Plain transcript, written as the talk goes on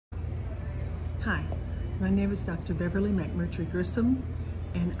Hi, my name is Dr. Beverly Grissom,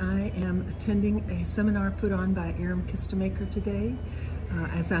 and I am attending a seminar put on by Kistemaker today,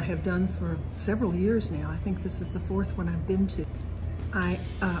 as I have done for several years now. I think this is the fourth one I've been to. I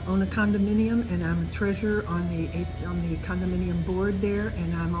own a condominium, and I'm a treasurer on the condominium board there,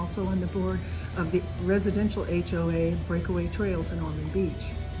 and I'm also on the board of the residential HOA Breakaway Trails in Ormond Beach.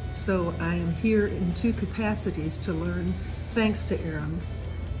 So I am here in two capacities to learn, thanks to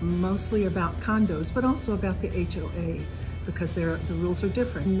mostly about condos, but also about the HOA, because the rules are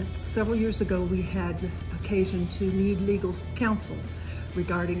different. And several years ago, we had occasion to need legal counsel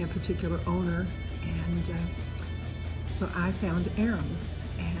regarding a particular owner, and so I found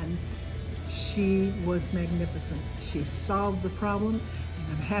and she was magnificent. She solved the problem, and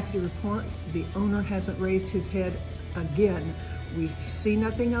I'm happy to report the owner hasn't raised his head again. We see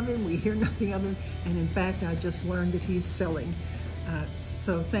nothing of him, we hear nothing of him, and in fact, I just learned that he's selling.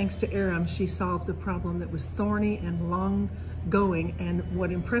 So thanks to she solved a problem that was thorny and long going. And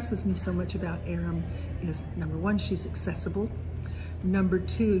what impresses me so much about is, number one, she's accessible. Number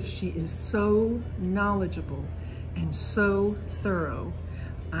two, she is so knowledgeable and so thorough.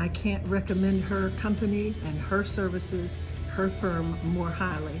 I can't recommend her company and her services, her firm, more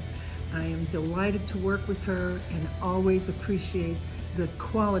highly. I am delighted to work with her and always appreciate the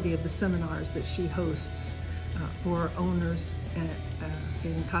quality of the seminars that she hosts for owners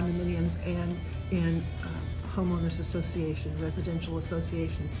in condominiums and in homeowners association, residential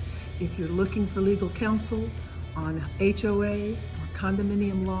associations. If you're looking for legal counsel on HOA or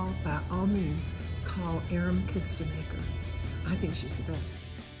condominium law, by all means, call Kistemaker. I think she's the best.